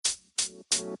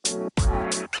Hey,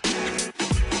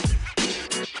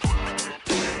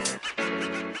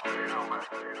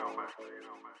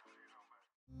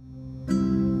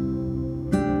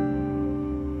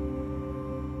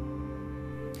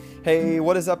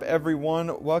 what is up,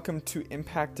 everyone? Welcome to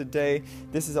Impact Today.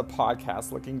 This is a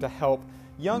podcast looking to help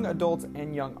young adults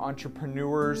and young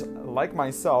entrepreneurs like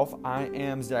myself. I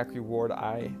am Zachary Ward.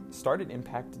 I started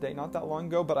Impact Today not that long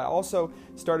ago, but I also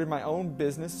started my own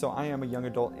business, so I am a young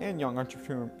adult and young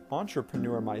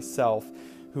entrepreneur myself,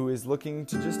 who is looking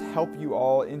to just help you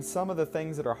all in some of the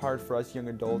things that are hard for us young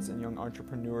adults and young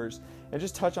entrepreneurs, and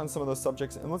just touch on some of those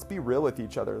subjects. And let's be real with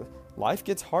each other. Life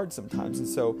gets hard sometimes, and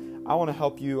so I want to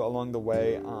help you along the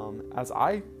way as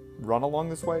I run along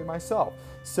this way myself.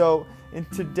 So in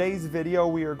today's video,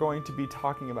 we are going to be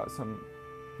talking about some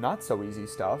not so easy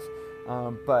stuff,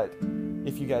 but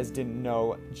if you guys didn't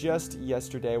know, just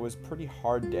yesterday was a pretty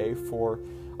hard day for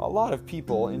a lot of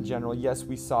people in general. Yes,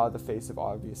 we saw the face of,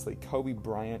 obviously, Kobe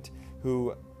Bryant,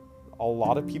 who a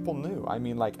lot of people knew. I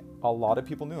mean, like, a lot of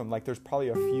people knew him. Like, there's probably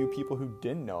a few people who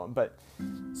didn't know him, but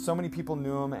so many people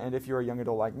knew him, and if you're a young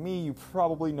adult like me, you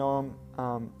probably know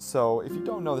him. So if you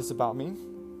don't know this about me,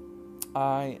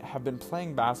 I have been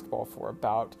playing basketball for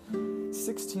about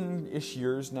 16-ish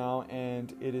years now,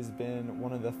 and it has been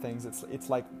one of the things, it's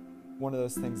like one of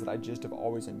those things that I just have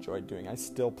always enjoyed doing. I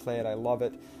still play it, I love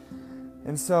it.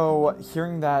 And so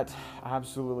hearing that,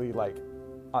 absolutely, like,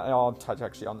 I'll touch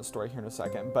actually on the story here in a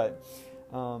second, but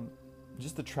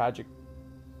just the tragic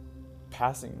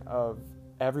passing of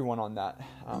everyone on that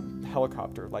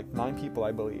helicopter, like 9 people,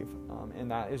 I believe, and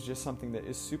that is just something that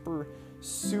is super,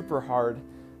 super hard,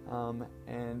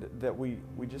 and that we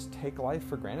just take life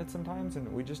for granted sometimes, and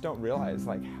we just don't realize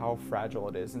like how fragile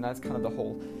it is. And that's kind of the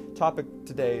whole topic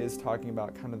today, is talking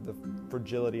about kind of the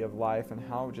fragility of life, and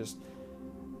how just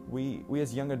we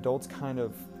as young adults kind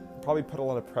of probably put a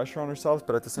lot of pressure on ourselves,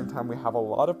 but at the same time we have a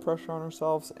lot of pressure on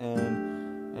ourselves,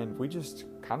 and we just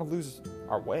kind of lose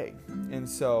our way. And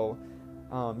so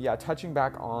touching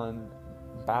back on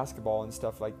basketball and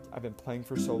stuff, like, I've been playing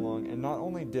for so long, and not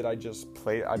only did I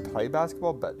play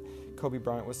basketball, but Kobe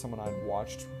Bryant was someone I'd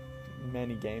watched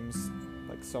many games,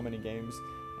 like so many games,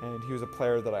 and he was a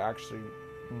player that I actually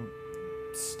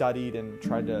studied and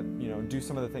tried to, do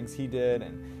some of the things he did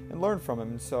and learn from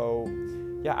him. And so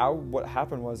what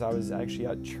happened was, I was actually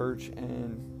at church,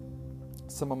 and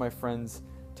some of my friends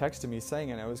texted me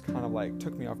saying, and it was kind of like,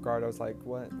 took me off guard. I was like,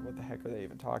 what the heck are they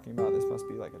even talking about? This must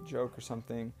be like a joke or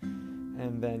something.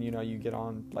 And then, you get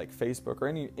on like Facebook or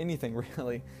anything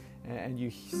really, and you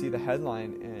see the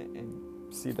headline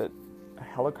and see that a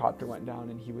helicopter went down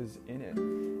and he was in it.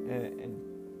 And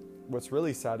what's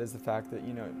really sad is the fact that,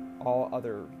 all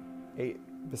other 8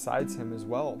 besides him as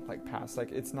well, like, passed.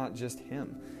 Like, it's not just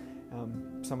him.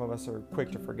 Some of us are quick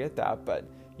to forget that, but,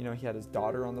 he had his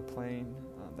daughter on the plane,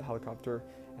 the helicopter,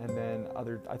 and then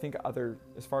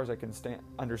as far as I can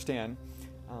understand,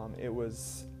 it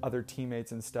was other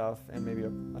teammates and stuff, and maybe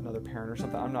another parent or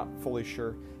something. I'm not fully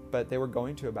sure, but they were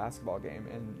going to a basketball game,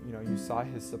 and, you saw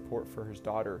his support for his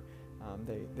daughter.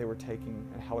 They were taking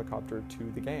a helicopter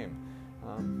to the game.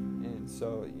 And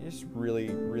so it's really,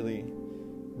 really,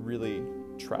 really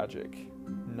tragic,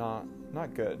 not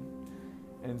good.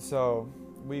 And so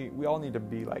we all need to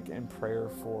be like in prayer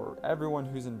for everyone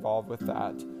who's involved with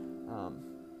that,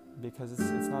 because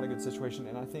it's not a good situation.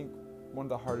 And I think one of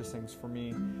the hardest things for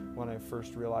me when I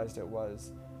first realized it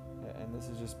was, and this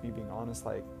is just me being honest,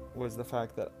 like, was the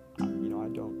fact that, I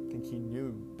don't think he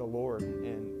knew the Lord.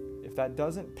 And if that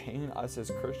doesn't pain us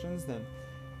as Christians, then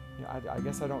I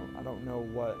guess I don't know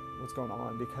what's going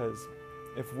on, because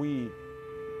if we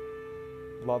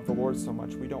love the Lord so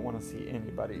much, we don't want to see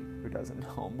anybody who doesn't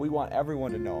know him. We want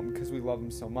everyone to know him because we love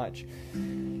him so much.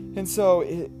 And so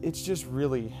it's just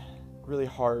really, really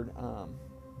hard.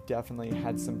 Definitely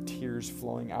had some tears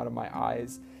flowing out of my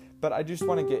eyes, but I just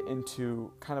want to get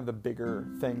into kind of the bigger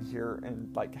thing here,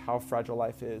 and like how fragile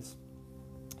life is.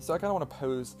 So I kind of want to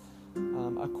pose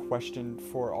a question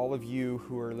for all of you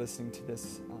who are listening to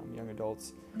this, young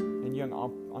adults and young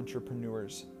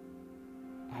entrepreneurs.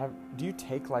 Do you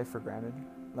take life for granted?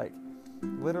 Like,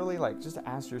 literally, like, just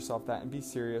ask yourself that and be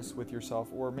serious with yourself,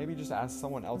 or maybe just ask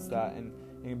someone else that and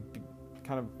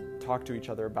kind of talk to each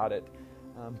other about it.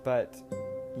 But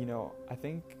I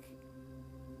think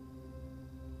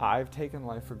I've taken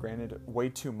life for granted way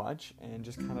too much, and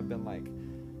just kind of been like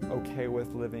okay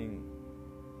with living,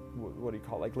 what do you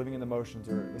call it? Like living in the motions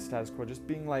or the status quo, just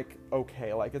being like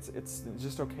okay, like it's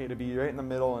just okay to be right in the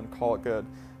middle and call it good.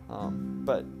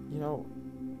 But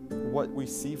what we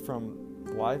see from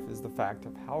life is the fact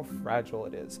of how fragile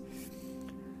it is.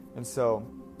 And so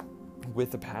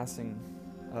with the passing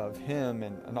of him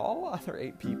and all other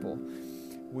 8 people,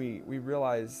 we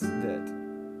realize that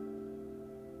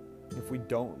if we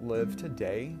don't live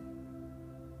today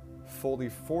fully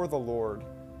for the Lord,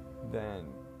 then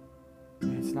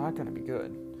it's not going to be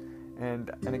good.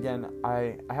 And again,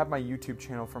 I have my YouTube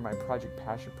channel for my Project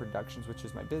Passion Productions, which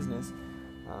is my business,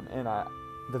 and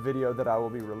the video that I will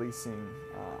be releasing,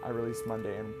 I release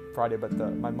Monday and Friday, but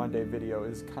my Monday video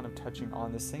is kind of touching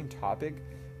on the same topic,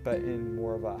 but in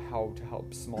more of a how to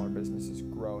help smaller businesses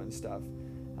grow and stuff.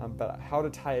 But how to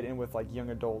tie it in with like young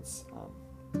adults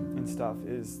and stuff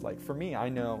is like, for me, I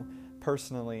know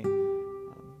personally,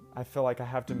 I feel like I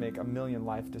have to make 1 million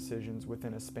life decisions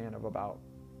within a span of about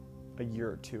a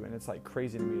year or 2, and it's like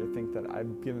crazy to me to think that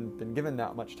I've been given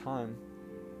that much time,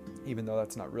 even though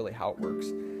that's not really how it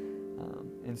works.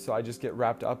 And so I just get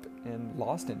wrapped up and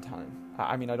lost in time.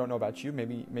 I mean, I don't know about you.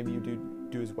 Maybe you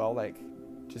do as well. Like,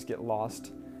 just get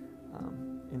lost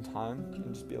in time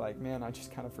and just be like, man, I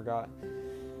just kind of forgot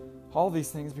all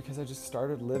these things because I just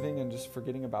started living and just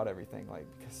forgetting about everything. Like,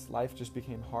 because life just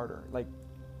became harder. Like,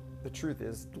 the truth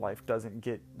is, life doesn't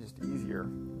get just easier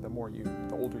the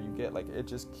older you get. Like, it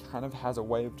just kind of has a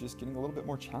way of just getting a little bit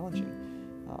more challenging.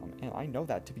 And I know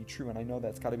that to be true, and I know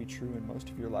that's got to be true in most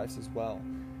of your lives as well,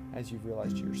 as you've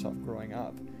realized yourself growing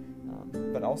up.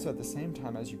 But also at the same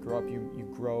time, as you grow up,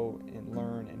 you grow and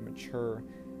learn and mature.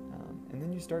 And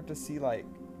then you start to see, like,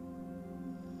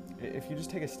 if you just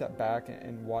take a step back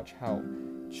and watch how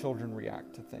children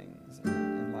react to things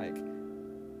and like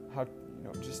how,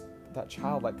 just that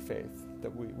childlike faith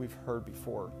that we've heard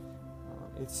before,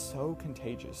 it's so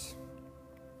contagious.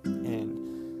 And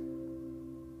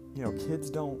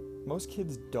most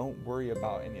kids don't worry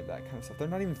about any of that kind of stuff. They're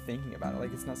not even thinking about it.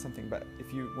 Like, it's not something, but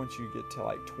once you get to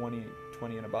like 20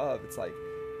 and above, it's like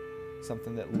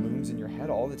something that looms in your head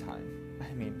all the time.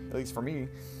 I mean, at least for me.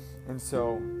 And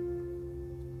so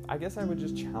I guess I would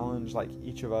just challenge like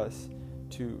each of us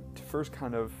to first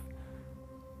kind of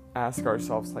ask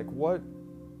ourselves, like, what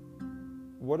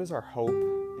is our hope,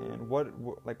 and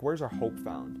where's our hope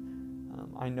found?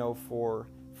 I know for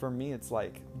me, it's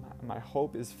like my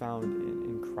hope is found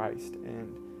in Christ,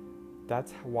 and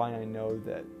that's why I know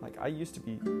that, like, I used to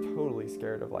be totally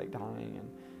scared of like dying,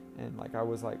 and like I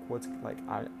was like,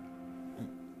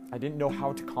 I didn't know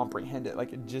how to comprehend it.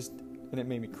 Like, it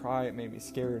made me cry, it made me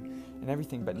scared and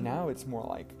everything. But now it's more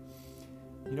like,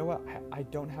 you know what? I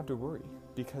don't have to worry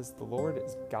because the Lord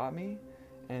has got me.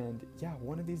 And yeah,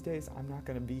 one of these days I'm not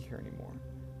going to be here anymore,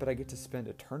 but I get to spend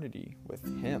eternity with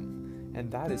Him. And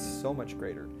that is so much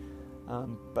greater.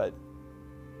 But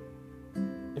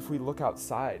if we look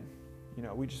outside,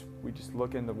 we just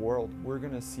look in the world, we're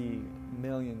going to see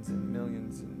millions and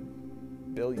millions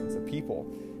and billions of people.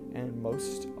 And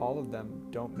all of them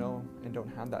don't know and don't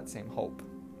have that same hope.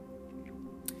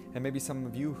 And maybe some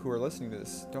of you who are listening to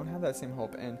this don't have that same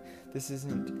hope. And this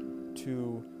isn't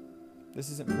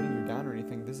putting you down or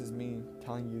anything. This is me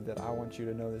telling you that I want you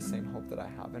to know the same hope that I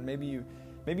have. And maybe you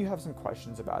have some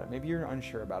questions about it. Maybe you're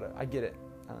unsure about it. I get it.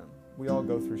 We all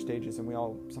go through stages, and we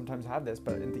all sometimes have this.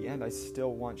 But in the end, I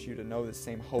still want you to know the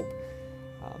same hope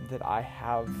that I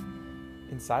have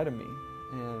inside of me.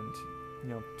 And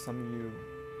some of you,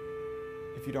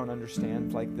 if you don't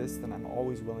understand like this, then I'm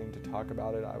always willing to talk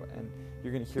about it, and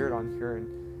you're going to hear it on here,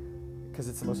 because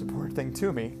it's the most important thing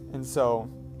to me. And so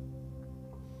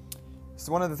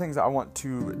one of the things I want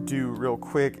to do real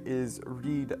quick is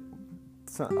read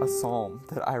a psalm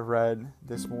that I read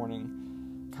this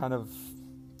morning, kind of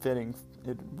fitting.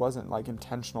 It wasn't like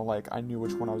intentional, like I knew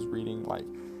which one I was reading, like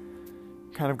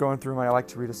kind of going through I like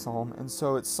to read a psalm. And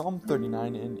so it's Psalm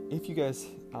 39, and if you guys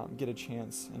get a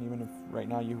chance, and even if right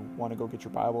now you want to go get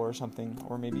your Bible or something,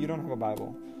 or maybe you don't have a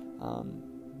Bible,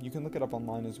 you can look it up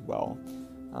online as well.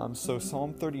 So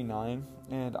Psalm 39,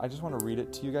 and I just want to read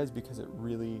it to you guys because it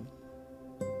really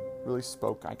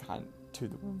spoke to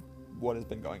what has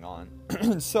been going on.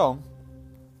 So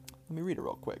let me read it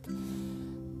real quick.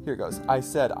 Here it goes. I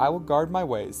said, I will guard my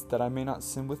ways, that I may not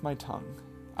sin with my tongue.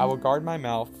 I will guard my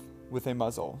mouth with a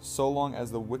muzzle, so long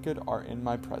as the wicked are in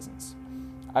my presence.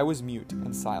 I was mute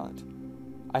and silent.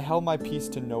 I held my peace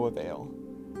to no avail,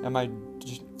 and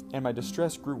my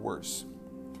distress grew worse.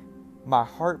 My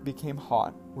heart became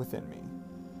hot within me.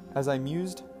 As I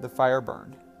mused, the fire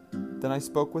burned. Then I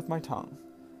spoke with my tongue.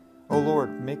 O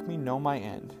Lord, make me know my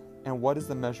end, and what is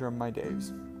the measure of my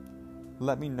days.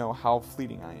 Let me know how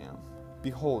fleeting I am.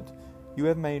 Behold, you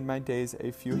have made my days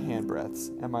a few handbreadths,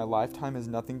 and my lifetime is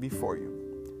nothing before you.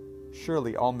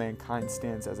 Surely all mankind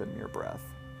stands as a mere breath.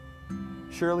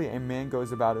 Surely a man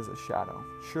goes about as a shadow.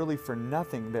 Surely for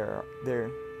nothing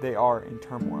they are in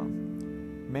turmoil.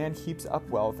 Man heaps up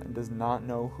wealth and does not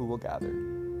know who will gather.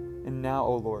 And now,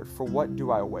 O Lord, for what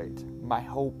do I await? My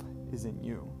hope is in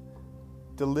you.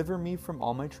 Deliver me from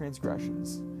all my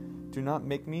transgressions. Do not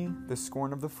make me the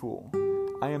scorn of the fool.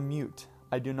 I am mute.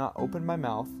 I do not open my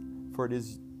mouth, for it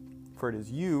is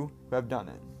you who have done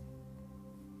it.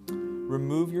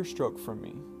 Remove your stroke from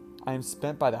me. I am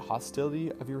spent by the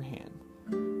hostility of your hand.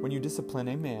 When you discipline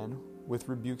a man with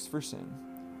rebukes for sin,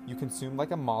 you consume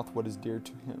like a moth what is dear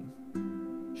to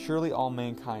him. Surely all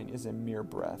mankind is a mere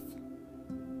breath.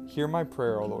 Hear my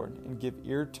prayer, O Lord, and give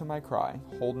ear to my cry.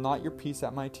 Hold not your peace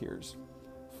at my tears,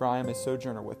 for I am a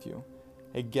sojourner with you,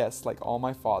 a guest like all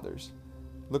my fathers.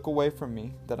 Look away from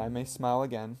me, that I may smile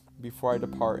again before I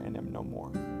depart and am no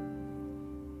more.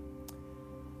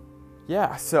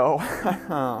 Yeah, so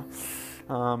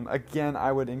again,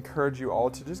 I would encourage you all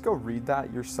to just go read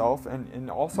that yourself,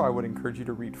 and also I would encourage you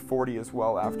to read 40 as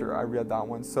well after I read that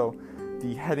one. So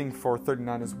the heading for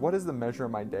 39 is, what is the measure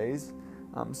of my days?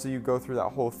 So you go through that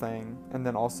whole thing, and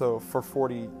then also for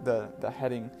 40, the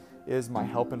heading is my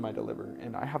help and my deliver,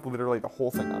 and I have literally the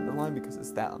whole thing underlined because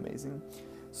it's that amazing.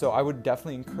 So I would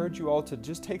definitely encourage you all to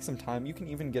just take some time. You can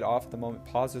even get off at the moment,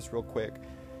 pause this real quick,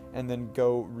 and then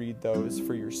go read those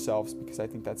for yourselves, because I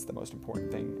think that's the most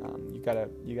important thing. You gotta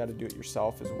do it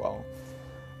yourself as well.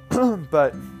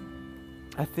 But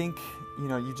I think,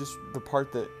 you just, the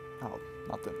part that,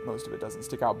 not that most of it doesn't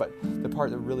stick out, but the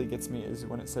part that really gets me is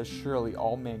when it says, surely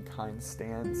all mankind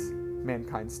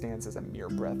stands as a mere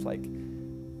breath. Like,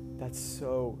 that's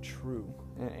so true.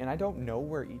 And I don't know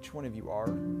where each one of you are,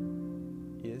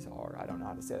 I don't know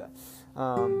how to say that,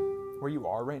 where you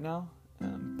are right now.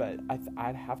 But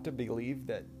I'd have to believe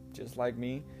that, just like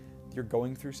me, you're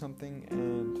going through something,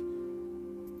 and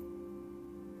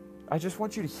I just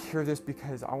want you to hear this,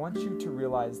 because I want you to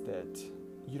realize that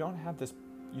you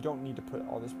don't need to put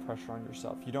all this pressure on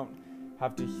yourself. You don't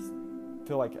have to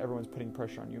feel like everyone's putting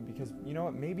pressure on you, because you know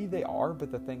what, maybe they are,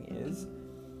 but the thing is,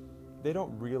 they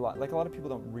don't realize, like a lot of people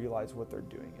don't realize what they're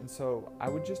doing. And so I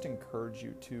would just encourage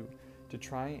you to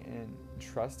try and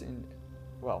trust in,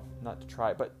 well, not to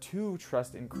try, but to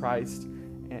trust in Christ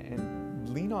and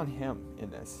lean on Him in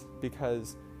this,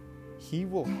 because He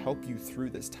will help you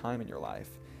through this time in your life.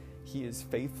 He is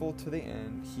faithful to the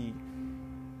end.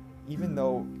 Even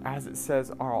though, as it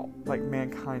says, like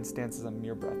mankind stands as a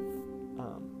mere breath,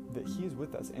 that He is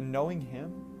with us. And knowing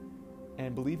Him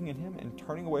and believing in Him and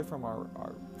turning away from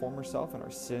our former self and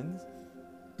our sins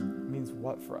means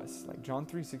what for us? Like John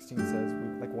 3:16 says,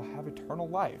 we'll have eternal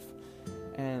life.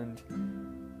 And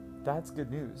that's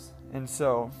good news. And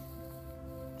so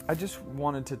I just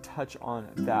wanted to touch on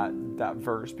that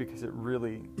verse, because it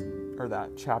really, or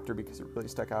that chapter, because it really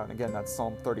stuck out. And again, that's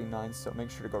Psalm 39, so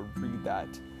make sure to go read that.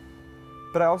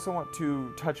 But I also want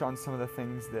to touch on some of the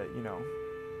things that,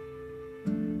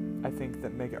 I think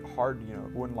that make it hard,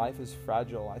 when life is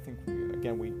fragile. I think,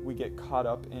 we get caught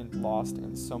up and lost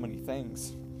in so many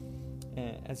things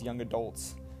as young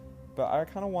adults. But I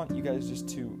kind of want you guys just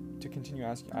to continue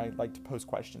asking. I like to pose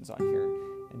questions on here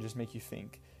and just make you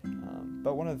think.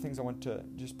 But one of the things I want to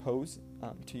just pose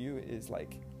to you is,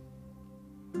 like,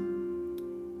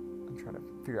 I'm trying to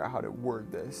figure out how to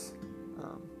word this.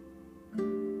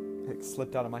 It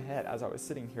slipped out of my head as I was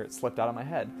sitting here. It slipped out of my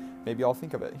head. Maybe I'll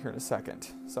think of it here in a second.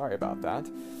 Sorry about that.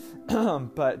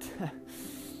 But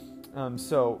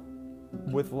so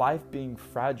with life being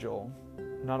fragile,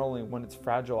 not only when it's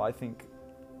fragile, I think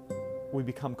we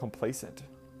become complacent.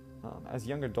 As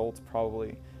young adults,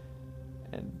 probably,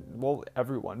 and well,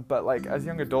 everyone, but like as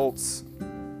young adults,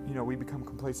 we become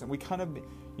complacent. We kind of,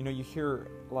 you hear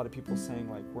a lot of people saying,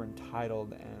 like, we're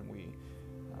entitled, and we,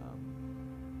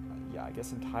 I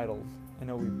guess entitled. I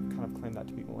know we kind of claim that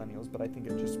to be millennials, but I think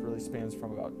it just really spans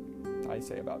from about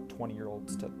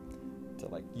 20-year-olds to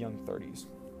like young 30s.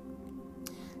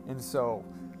 And so,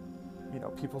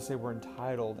 people say we're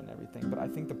entitled and everything, but I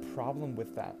think the problem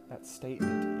with that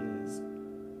statement is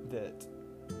that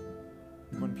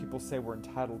when people say we're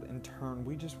entitled, in turn,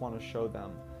 we just want to show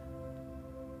them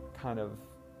kind of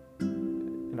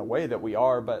in a way that we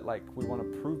are, but like we want to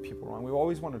prove people wrong. We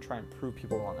always want to try and prove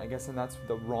people wrong, I guess, and that's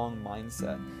the wrong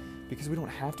mindset, because we don't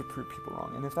have to prove people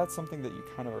wrong. And if that's something that you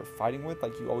kind of are fighting with,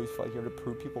 like you always feel like you have to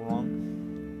prove people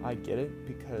wrong, I get it,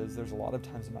 because there's a lot of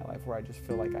times in my life where I just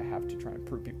feel like I have to try and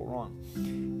prove people wrong.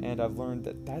 And I've learned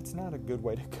that that's not a good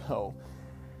way to go.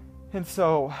 And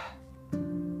so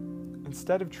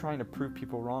instead of trying to prove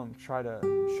people wrong, try to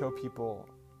show people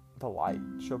the light,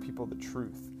 show people the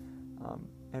truth,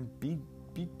 and be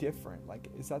different. Like,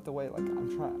 is that the way? Like,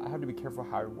 I have to be careful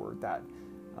how I word that,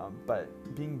 but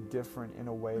being different in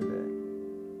a way that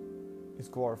is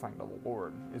glorifying the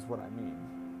Lord is what I mean.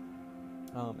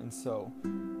 And so,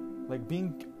 like,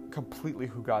 being completely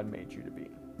who God made you to be.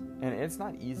 And it's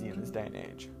not easy in this day and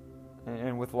age.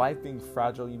 And with life being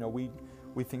fragile,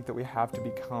 we think that we have to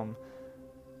become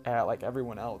like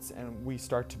everyone else, and we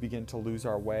start to begin to lose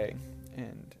our way.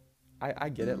 And I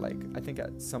get it. Like, I think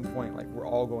at some point, like, we're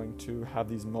all going to have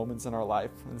these moments in our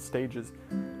life and stages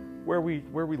where we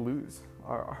lose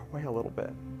our way a little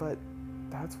bit. But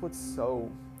that's what's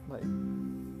so, like, I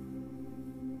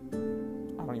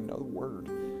don't even know the word.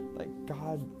 Like,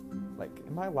 God, like,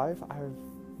 in my life, I've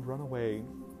run away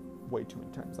way too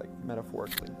many times, like,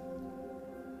 metaphorically.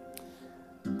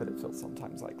 But it feels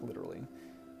sometimes like literally.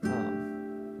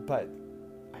 But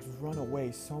I've run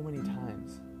away so many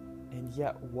times. And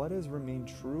yet, what has remained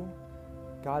true?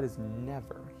 God has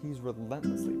never. He's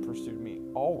relentlessly pursued me.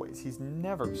 Always. He's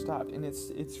never stopped. And it's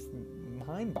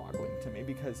mind-boggling to me,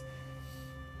 because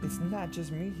it's not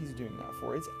just me He's doing that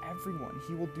for. It's everyone.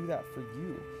 He will do that for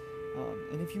you.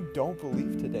 And if you don't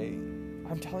believe today,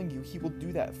 I'm telling you, He will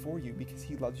do that for you, because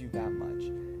He loves you that much.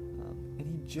 And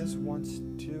He just wants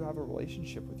to have a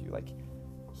relationship with you. Like,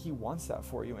 He wants that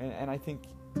for you. And I think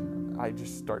I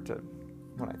just start to,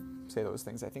 when I say those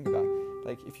things, I think about,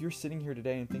 like, if you're sitting here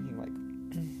today and thinking, like,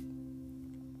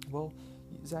 well,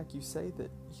 Zach, you say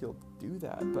that He'll do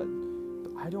that, but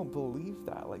I don't believe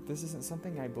that. Like, this isn't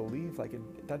something I believe. Like,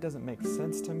 that doesn't make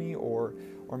sense to me. Or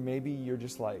maybe you're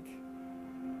just like,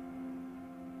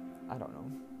 I don't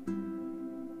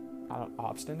know,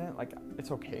 obstinate. Like,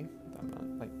 it's okay. I'm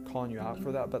not, like, calling you out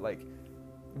for that, but, like,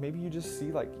 maybe you just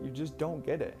see, like, you just don't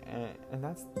get it. And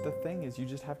that's the thing, is you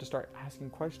just have to start asking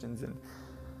questions and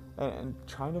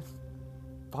trying to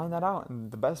find that out.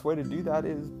 And the best way to do that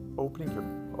is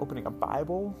opening a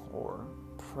Bible, or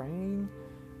praying,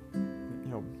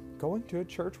 going to a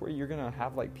church where you're going to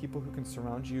have, like, people who can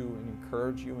surround you and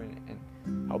encourage you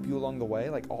and help you along the way,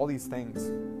 like, all these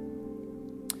things.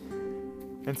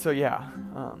 And so, yeah,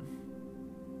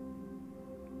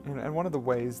 and one of the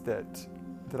ways that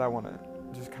I want to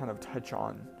just kind of touch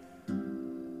on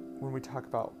when we talk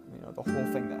about, the whole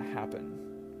thing that happened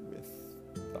with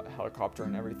the helicopter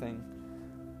and everything,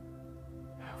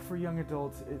 for young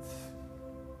adults, it's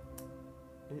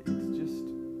just,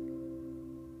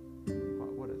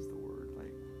 what is the word,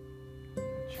 like,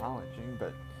 challenging,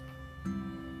 but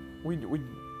we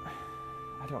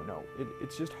I don't know,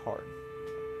 it's just hard,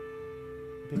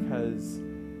 because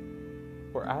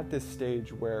we're at this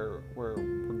stage where we're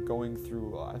going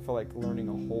through, I feel like, learning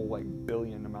a whole, like,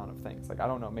 billion amount of things. Like, I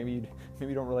don't know, maybe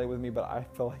you don't relate with me, but I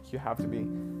feel like you have to be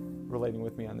relating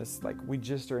with me on this. Like, we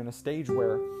just are in a stage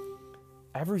where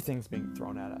everything's being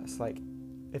thrown at us. Like,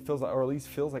 it feels like, or at least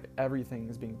feels like, everything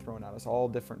is being thrown at us, all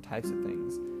different types of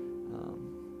things.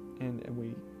 And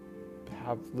we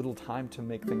have little time to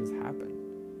make things happen.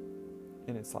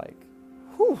 And it's like,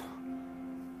 whew.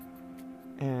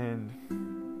 And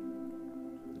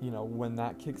when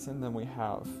that kicks in, then we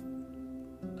have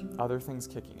other things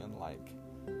kicking in, like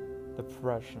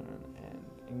depression and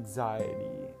anxiety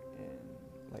and,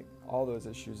 like, all those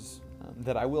issues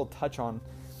that I will touch on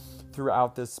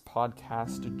throughout this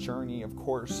podcast journey, of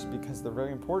course, because they're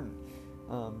very important.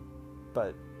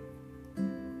 But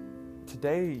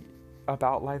today,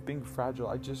 about life being fragile,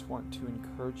 I just want to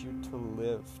encourage you to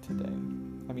live today.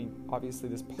 I mean, obviously,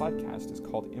 this podcast is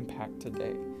called Impact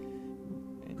Today.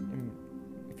 And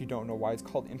if you don't know why it's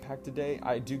called Impact Today,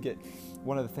 I do get,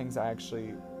 one of the things I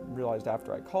actually realized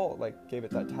after I gave it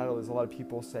that title, is a lot of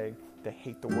people say they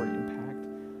hate the word impact,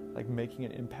 like making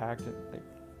an impact,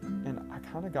 and I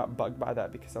kind of got bugged by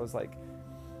that, because I was like,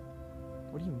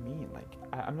 what do you mean? Like,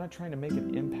 I'm not trying to make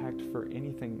an impact for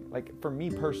anything. Like, for me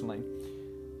personally,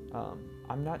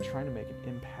 I'm not trying to make an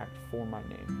impact for my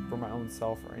name, for my own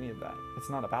self, or any of that. It's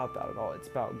not about that at all. It's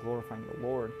about glorifying the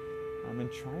Lord,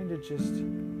 and trying to just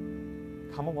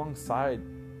come alongside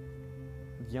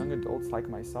young adults like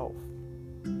myself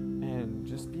and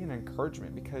just be an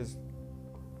encouragement, because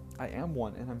I am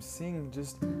one, and I'm seeing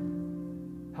just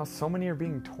how so many are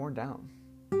being torn down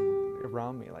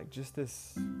around me, like, just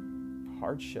this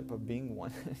hardship of being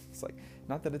one. It's like,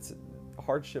 not that it's a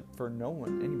hardship for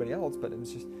anybody else, but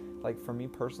it's just, like, for me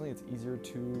personally, it's easier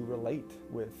to relate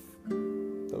with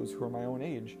those who are my own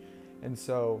age. And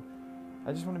so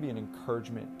I just want to be an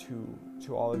encouragement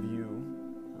to all of you,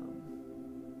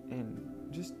 and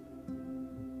just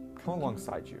come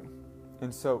alongside you.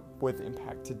 And so with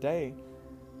Impact Today,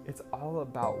 it's all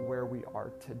about where we are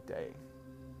today.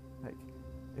 Like,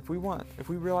 if we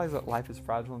realize that life is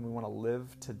fragile and we want to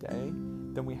live today,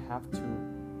 then we have to,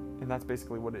 and that's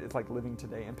basically what it's like, living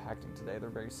today, impacting today. They're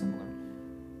very similar.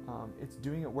 It's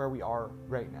doing it where we are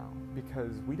right now,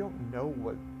 because we don't know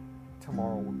what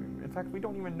tomorrow will bring. In fact, we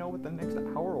don't even know what the next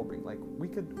hour will bring. Like, we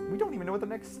don't even know what the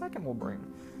next second will bring.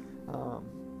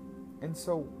 And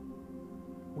so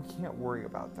we can't worry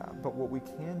about that. But what we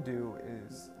can do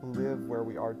is live where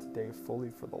we are today fully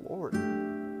for the Lord,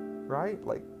 right?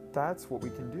 Like, that's what we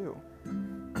can do.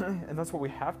 And that's what we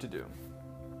have to do.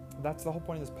 That's the whole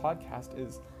point of this podcast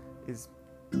is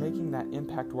making that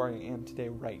impact where I am today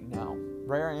right now.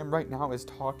 Where I am right now is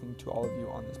talking to all of you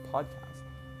on this podcast.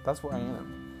 That's where I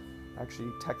am.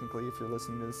 Actually, technically, if you're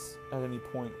listening to this at any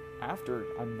point after,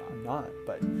 I'm not,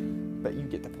 but you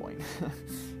get the point.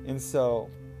 And so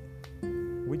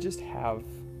we just have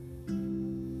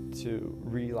to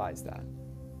realize that,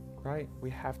 right? We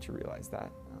have to realize that.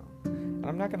 And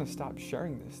I'm not going to stop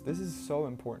sharing this. This is so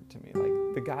important to me.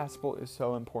 Like, the gospel is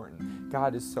so important.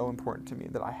 God is so important to me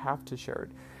that I have to share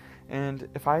it. And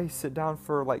if I sit down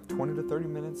for like 20 to 30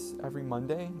 minutes every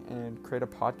Monday and create a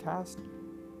podcast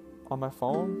on my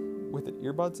phone with the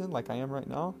earbuds in like I am right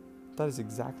now, that is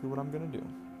exactly what I'm going to do.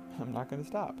 I'm not going to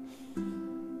stop.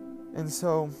 And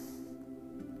so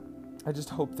I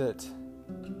just hope that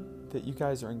you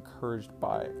guys are encouraged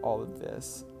by all of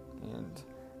this, and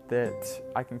that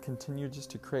I can continue just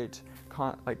to create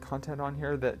content on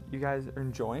here that you guys are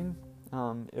enjoying.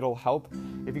 It'll help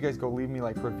if you guys go leave me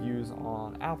like reviews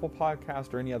on Apple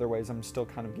Podcast or any other ways. I'm still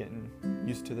kind of getting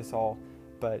used to this all,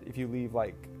 but if you leave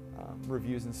like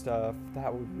reviews and stuff,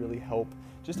 that would really help.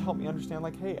 Just help me understand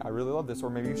like, hey, I really love this, or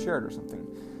maybe you share it or something.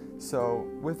 So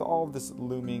with all of this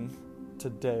looming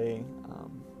today,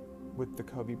 with the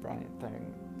Kobe Bryant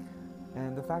thing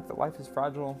and the fact that life is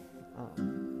fragile,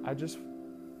 I just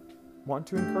want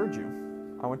to encourage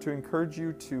you. I want to encourage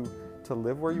you to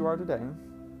live where you are today,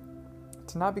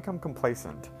 to not become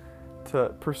complacent,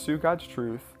 to pursue God's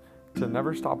truth, to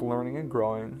never stop learning and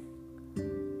growing,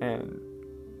 and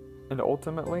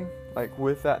ultimately, like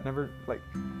with that,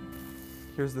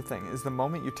 here's the thing, is the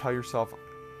moment you tell yourself,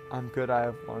 I'm good, I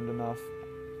have learned enough,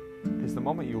 is the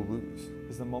moment you lose,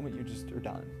 is the moment you just are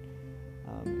done.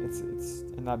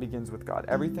 And that begins with God.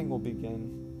 Everything will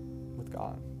begin with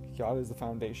God. God is the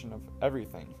foundation of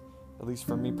everything, at least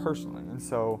for me personally. And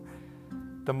so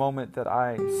the moment that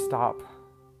I stop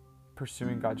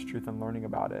pursuing God's truth and learning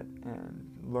about it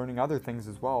and learning other things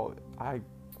as well, I'm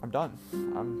done.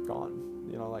 I'm gone.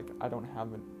 You know, like I don't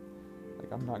have it.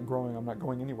 Like I'm not growing. I'm not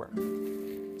going anywhere.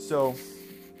 So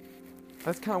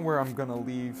that's kind of where I'm going to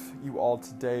leave you all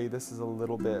today. This is a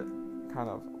little bit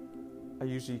I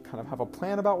usually kind of have a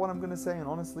plan about what I'm going to say, and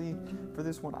honestly, for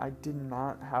this one, I did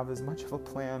not have as much of a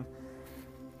plan,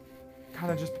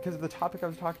 kind of just because of the topic I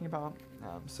was talking about.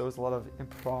 So it's a lot of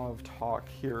improv talk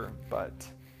here, but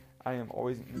I am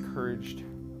always encouraged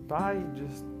by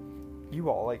just you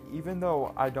all. Like, even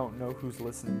though I don't know who's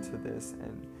listening to this,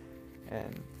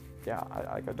 and yeah,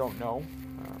 I don't know,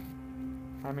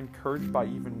 I'm encouraged by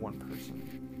even one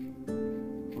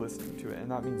person listening to it,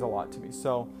 and that means a lot to me.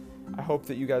 So I hope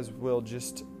that you guys will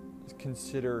just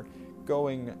consider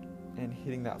going and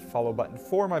hitting that follow button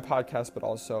for my podcast, but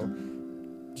also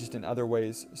just in other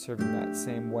ways serving that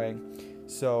same way.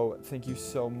 So thank you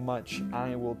so much.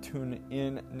 I will tune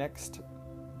in next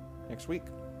week.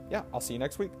 Yeah, I'll see you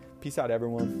next week. Peace out,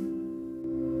 everyone.